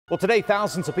Well, today,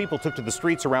 thousands of people took to the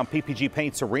streets around PPG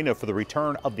Paints Arena for the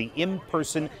return of the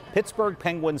in-person Pittsburgh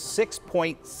Penguins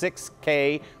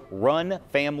 6.6K Run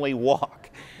Family Walk.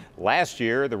 Last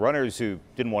year, the runners who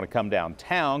didn't want to come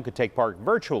downtown could take part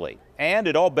virtually, and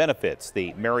it all benefits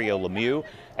the Mario Lemieux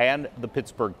and the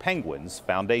Pittsburgh Penguins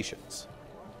foundations.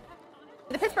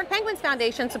 The Pittsburgh Penguins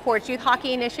Foundation supports youth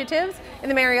hockey initiatives,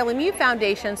 and the Mario Lemieux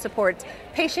Foundation supports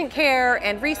patient care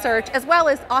and research, as well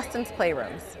as Austin's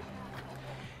playrooms.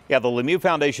 Yeah, the Lemieux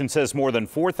Foundation says more than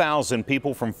 4,000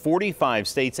 people from 45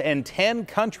 states and 10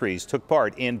 countries took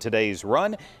part in today's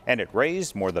run, and it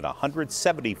raised more than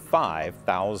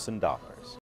 $175,000.